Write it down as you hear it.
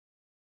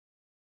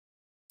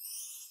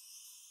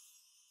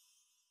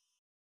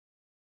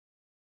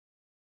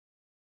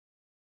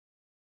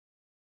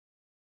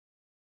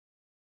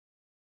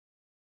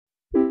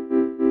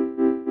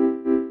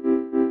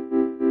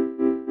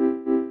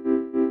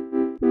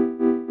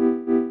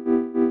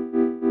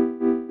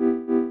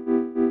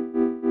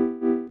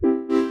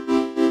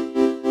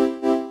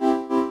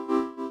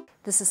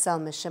This is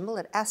Selma Schimmel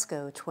at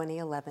ASCO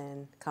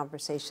 2011.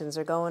 Conversations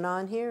are going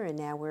on here, and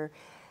now we're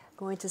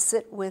going to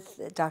sit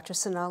with Dr.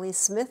 Sonali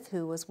Smith,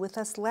 who was with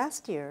us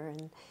last year.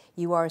 And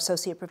you are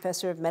Associate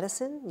Professor of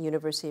Medicine,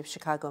 University of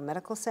Chicago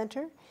Medical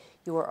Center.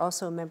 You are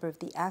also a member of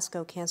the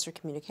ASCO Cancer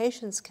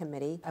Communications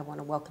Committee. I want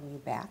to welcome you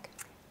back.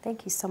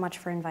 Thank you so much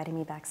for inviting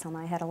me back, Selma.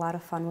 I had a lot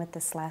of fun with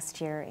this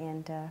last year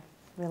and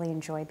really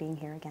enjoy being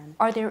here again.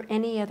 Are there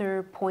any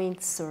other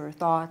points or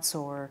thoughts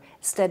or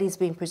studies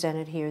being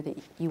presented here that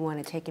you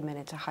want to take a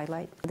minute to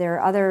highlight? There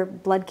are other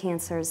blood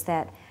cancers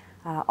that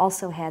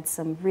also had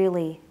some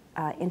really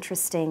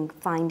interesting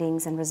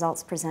findings and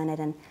results presented,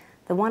 and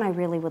the one I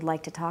really would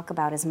like to talk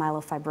about is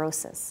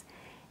myelofibrosis.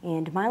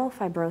 And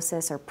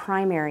myelofibrosis, or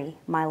primary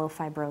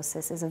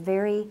myelofibrosis, is a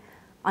very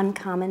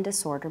uncommon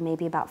disorder,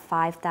 maybe about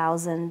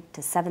 5,000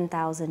 to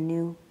 7,000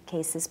 new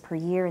cases per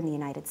year in the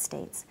United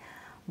States.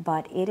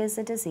 But it is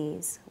a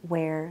disease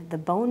where the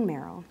bone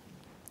marrow,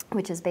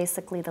 which is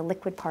basically the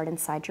liquid part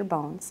inside your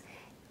bones,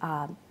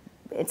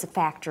 it's a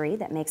factory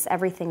that makes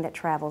everything that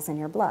travels in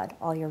your blood,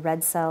 all your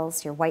red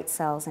cells, your white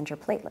cells, and your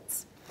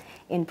platelets.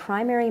 In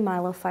primary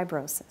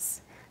myelofibrosis,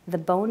 the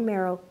bone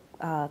marrow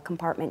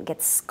compartment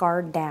gets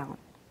scarred down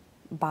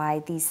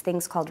by these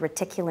things called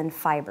reticulin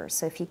fibers.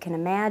 So if you can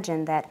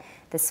imagine that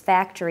this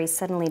factory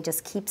suddenly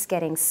just keeps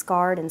getting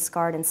scarred and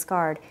scarred and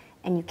scarred,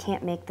 and you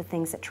can't make the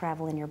things that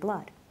travel in your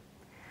blood.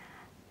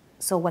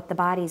 So what the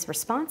body's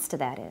response to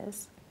that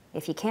is,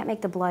 if you can't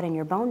make the blood in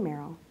your bone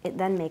marrow, it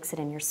then makes it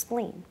in your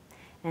spleen.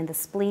 And the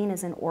spleen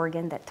is an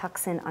organ that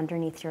tucks in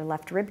underneath your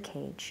left rib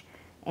cage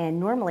and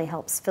normally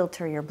helps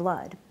filter your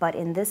blood. But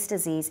in this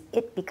disease,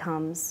 it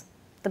becomes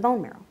the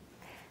bone marrow.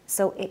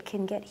 So it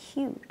can get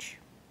huge,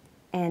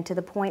 and to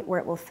the point where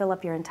it will fill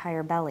up your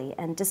entire belly.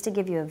 And just to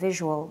give you a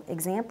visual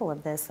example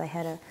of this, I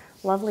had a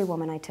lovely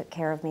woman I took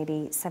care of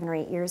maybe 7 or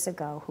 8 years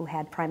ago who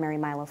had primary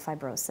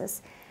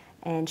myelofibrosis.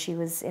 And she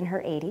was in her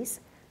 80s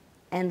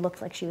and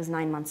looked like she was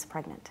 9 months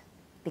pregnant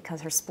because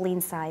her spleen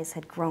size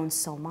had grown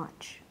so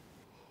much.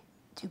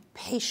 Do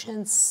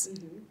patients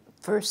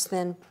first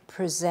then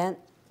present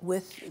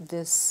with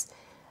this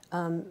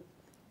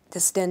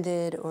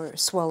distended or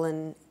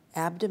swollen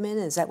abdomen?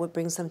 Is that what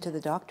brings them to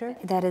the doctor?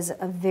 That is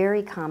a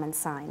very common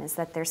sign, is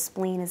that their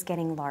spleen is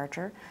getting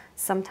larger.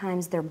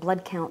 Sometimes their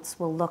blood counts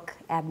will look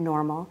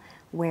abnormal,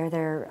 where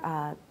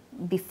they're,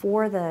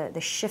 before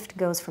the shift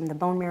goes from the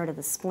bone marrow to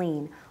the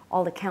spleen,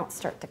 all the counts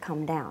start to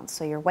come down.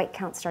 So your white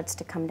count starts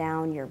to come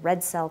down, your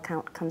red cell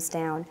count comes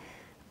down,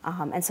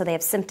 and so they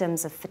have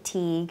symptoms of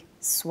fatigue,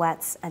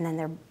 sweats, and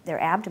then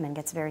their abdomen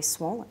gets very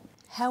swollen.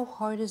 How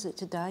hard is it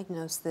to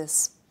diagnose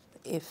this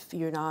if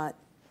you're not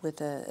with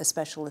a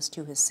specialist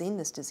who has seen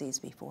this disease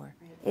before?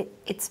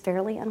 It's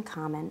fairly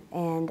uncommon,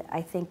 and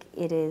I think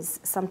it is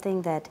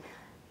something that,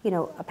 you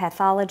know, a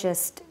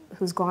pathologist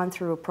who's gone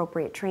through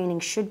appropriate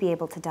training should be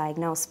able to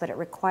diagnose, but it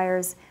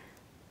requires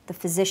the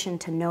physician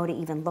to know to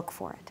even look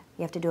for it.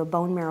 You have to do a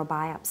bone marrow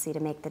biopsy to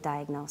make the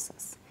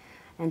diagnosis.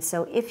 And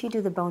so if you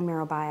do the bone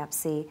marrow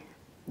biopsy,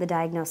 the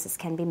diagnosis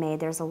can be made.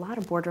 There's a lot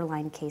of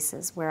borderline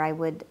cases where I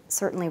would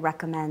certainly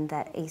recommend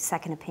that a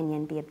second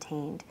opinion be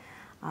obtained.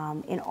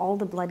 In all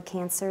the blood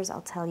cancers,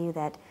 I'll tell you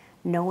that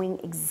knowing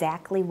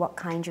exactly what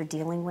kind you're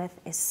dealing with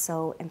is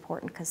so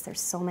important because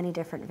there's so many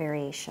different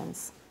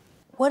variations.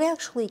 What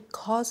actually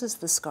causes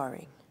the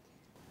scarring?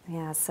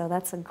 Yeah, so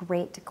that's a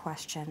great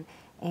question.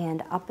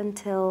 And up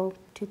until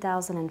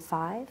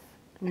 2005,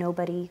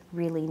 nobody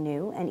really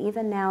knew. And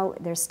even now,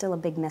 there's still a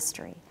big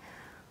mystery.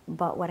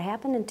 But what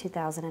happened in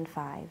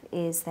 2005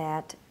 is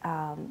that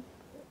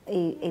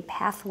a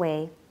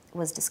pathway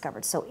was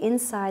discovered. So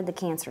inside the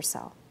cancer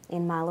cell,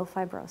 in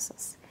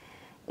myelofibrosis,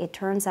 it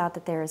turns out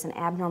that there is an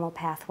abnormal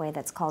pathway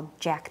that's called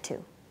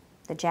JAK2,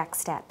 the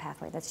JAK-STAT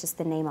pathway. That's just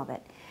the name of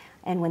it.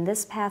 And when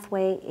this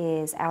pathway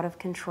is out of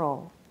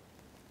control,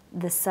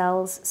 the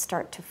cells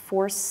start to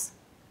force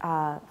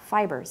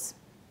fibers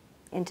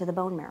into the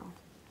bone marrow.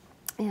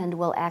 And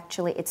will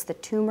actually, it's the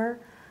tumor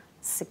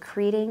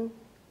secreting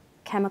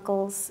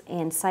chemicals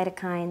and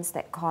cytokines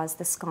that cause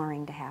the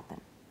scarring to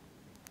happen.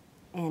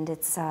 And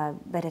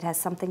but it has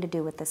something to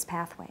do with this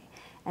pathway.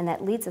 And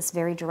that leads us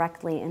very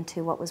directly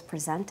into what was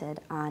presented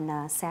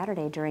on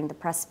Saturday during the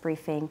press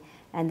briefing,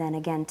 and then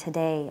again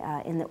today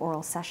in the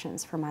oral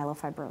sessions for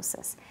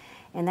myelofibrosis.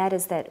 And that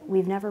is that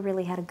we've never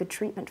really had a good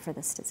treatment for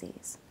this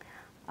disease.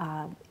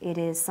 It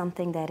is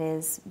something that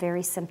is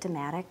very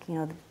symptomatic. You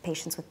know, the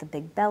patients with the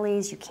big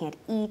bellies, you can't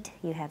eat,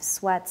 you have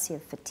sweats, you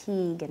have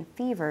fatigue and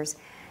fevers,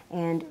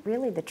 and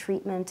really the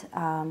treatment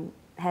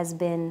has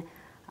been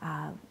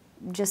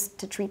just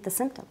to treat the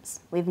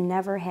symptoms. We've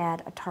never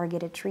had a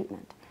targeted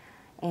treatment.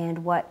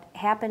 And what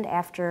happened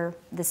after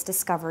this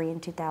discovery in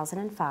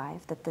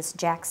 2005, that this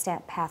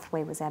JAK-STAT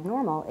pathway was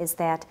abnormal, is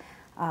that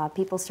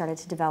people started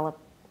to develop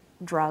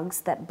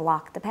drugs that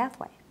block the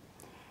pathway.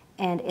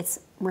 And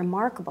it's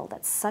remarkable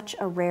that such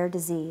a rare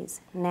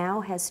disease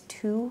now has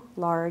 2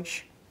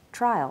 large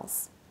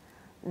trials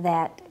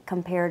that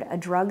compared a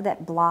drug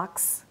that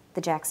blocks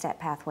the JAK-STAT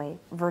pathway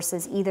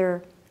versus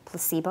either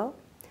placebo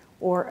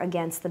or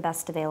against the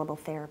best available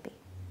therapy.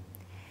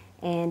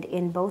 And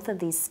in both of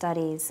these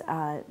studies,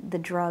 the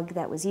drug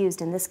that was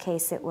used, in this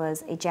case it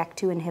was a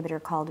JAK2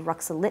 inhibitor called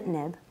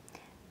ruxolitinib,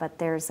 but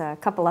there's a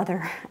couple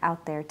other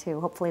out there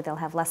too. Hopefully they'll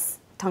have less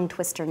tongue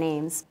twister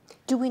names.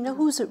 Do we know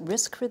who's at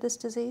risk for this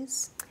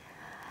disease?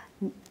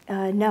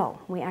 No,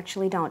 we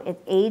actually don't.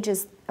 Age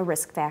is a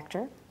risk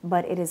factor,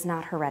 but it is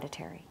not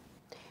hereditary.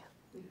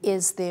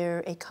 Is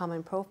there a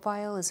common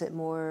profile? Is it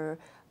more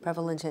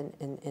prevalent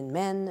in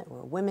men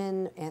or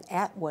women, and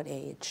at what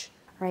age?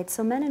 Right,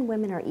 so men and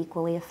women are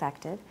equally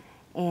affected,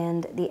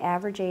 and the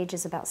average age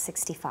is about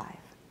 65.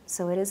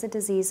 So it is a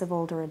disease of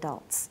older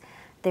adults.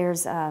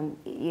 There's,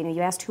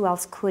 you asked who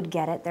else could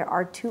get it. There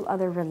are two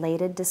other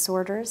related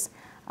disorders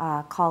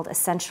called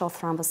essential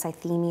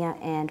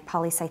thrombocythemia and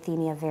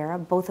polycythemia vera,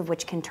 both of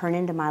which can turn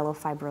into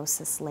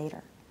myelofibrosis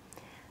later.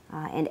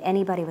 And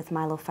anybody with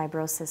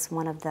myelofibrosis,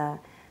 one of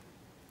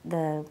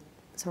the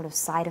sort of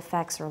side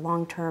effects or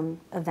long-term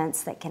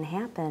events that can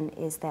happen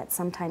is that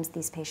sometimes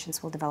these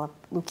patients will develop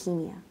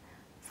leukemia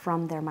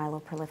from their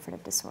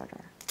myeloproliferative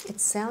disorder. It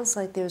sounds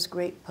like there's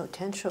great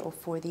potential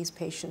for these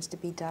patients to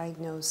be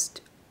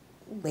diagnosed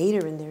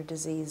later in their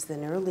disease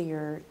than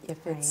earlier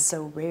if it's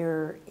so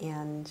rare,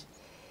 and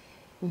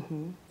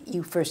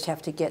you first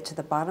have to get to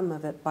the bottom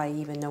of it by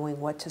even knowing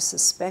what to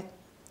suspect.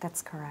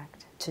 That's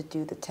correct. To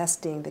do the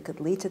testing that could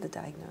lead to the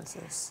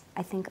diagnosis.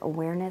 I think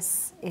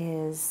awareness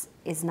is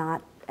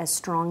not as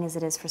strong as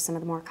it is for some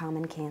of the more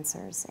common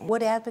cancers.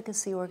 What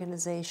advocacy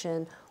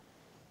organization,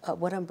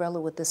 what umbrella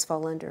would this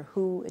fall under?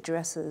 Who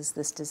addresses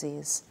this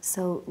disease?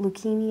 So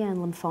Leukemia and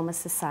Lymphoma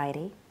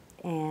Society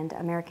and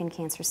American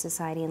Cancer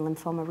Society and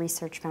Lymphoma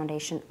Research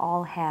Foundation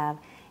all have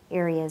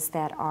areas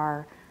that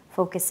are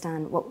focused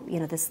on what,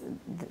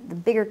 the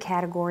bigger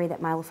category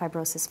that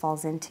myelofibrosis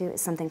falls into is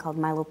something called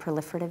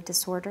myeloproliferative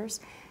disorders.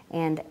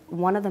 And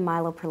one of the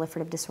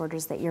myeloproliferative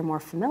disorders that you're more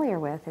familiar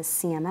with is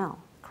CML,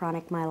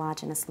 chronic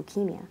myelogenous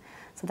leukemia.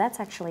 So that's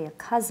actually a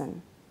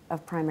cousin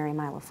of primary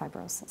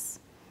myelofibrosis.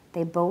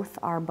 They both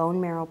are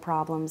bone marrow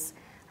problems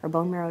or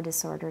bone marrow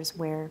disorders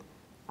where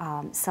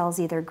cells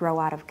either grow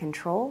out of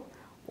control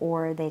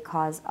or they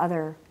cause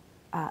other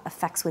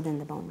effects within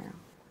the bone marrow.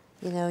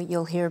 You know,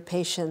 you'll hear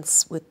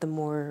patients with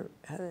the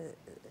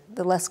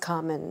less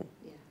common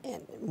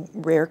and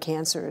rare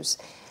cancers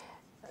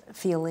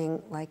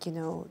feeling like,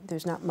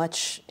 there's not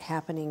much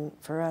happening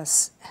for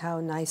us. How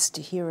nice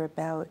to hear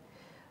about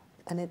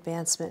an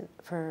advancement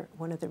for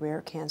one of the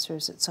rare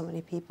cancers that so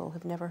many people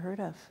have never heard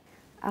of.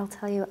 I'll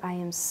tell you, I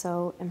am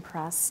so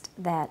impressed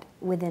that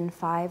within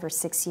 5 or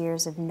 6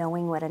 years of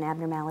knowing what an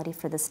abnormality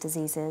for this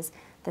disease is,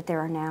 that there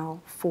are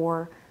now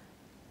 4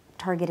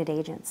 targeted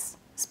agents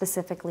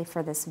specifically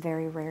for this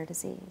very rare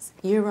disease.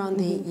 You're on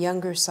the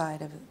younger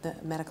side of the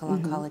medical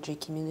oncology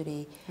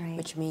community,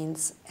 which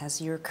means as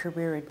your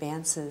career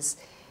advances,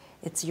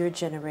 it's your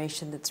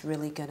generation that's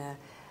really going to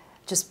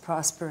just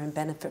prosper and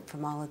benefit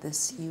from all of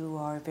this. You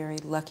are very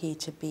lucky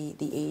to be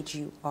the age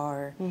you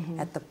are,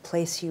 at the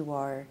place you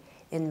are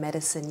in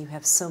medicine. You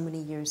have so many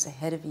years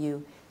ahead of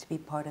you to be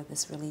part of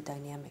this really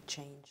dynamic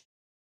change.